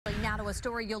a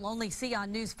story you'll only see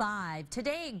on News 5.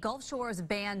 Today, Gulf Shore's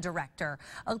band director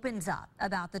opens up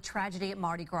about the tragedy at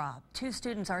Mardi Gras. 2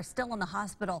 students are still in the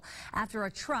hospital after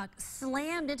a truck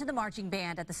slammed into the marching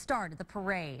band at the start of the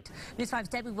parade. News 5's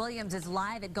Debbie Williams is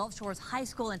live at Gulf Shore's high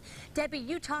school. And Debbie,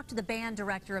 you talked to the band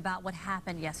director about what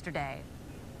happened yesterday.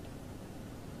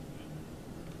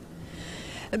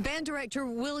 Band director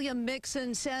William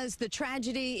Mixson says the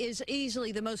tragedy is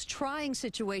easily the most trying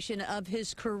situation of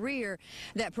his career.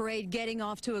 That parade getting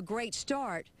off to a great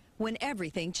start when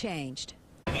everything changed.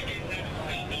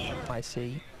 I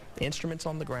see instruments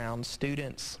on the ground,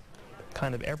 students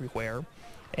kind of everywhere,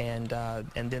 and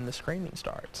then the screaming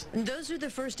starts. Those are the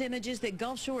first images that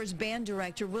Gulf Shore's band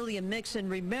director William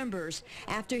Mixson remembers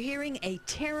after hearing a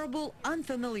terrible,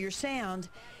 unfamiliar sound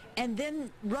and then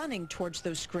running towards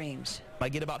those screams. I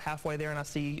get about halfway there and I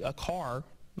see a car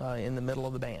in the middle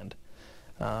of the band.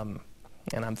 And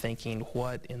I'm thinking,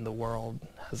 what in the world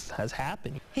has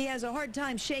happened? He has a hard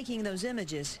time shaking those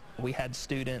images. We had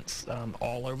students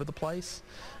all over the place.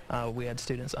 We had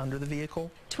students under the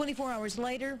vehicle. 24 hours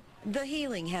later, the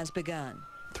healing has begun.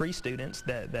 3 students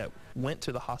that went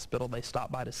to the hospital, they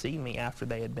stopped by to see me after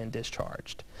they had been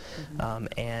discharged.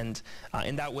 And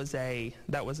that was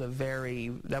a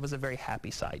very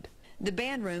happy sight. The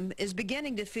band room is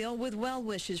beginning to fill with well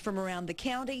wishes from around the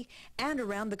county and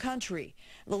around the country.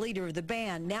 The leader of the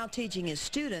band now teaching his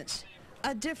students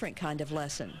a different kind of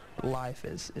lesson. Life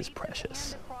is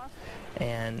precious,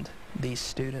 and these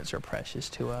students are precious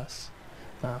to us.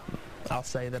 I'll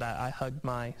say that I hugged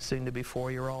my soon-to-be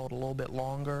 4-year-old a little bit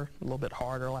longer, a little bit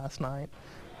harder last night,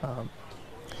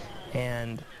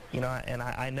 and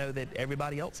I know that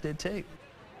everybody else did too.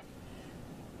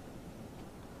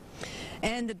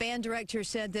 And the band director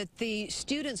said that the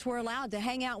students were allowed to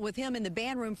hang out with him in the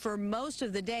band room for most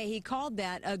of the day. He called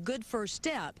that a good first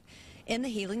step in the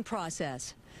healing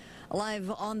process. Live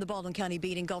on the Baldwin County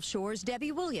beat in Gulf Shores,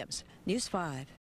 Debbie Williams, News 5.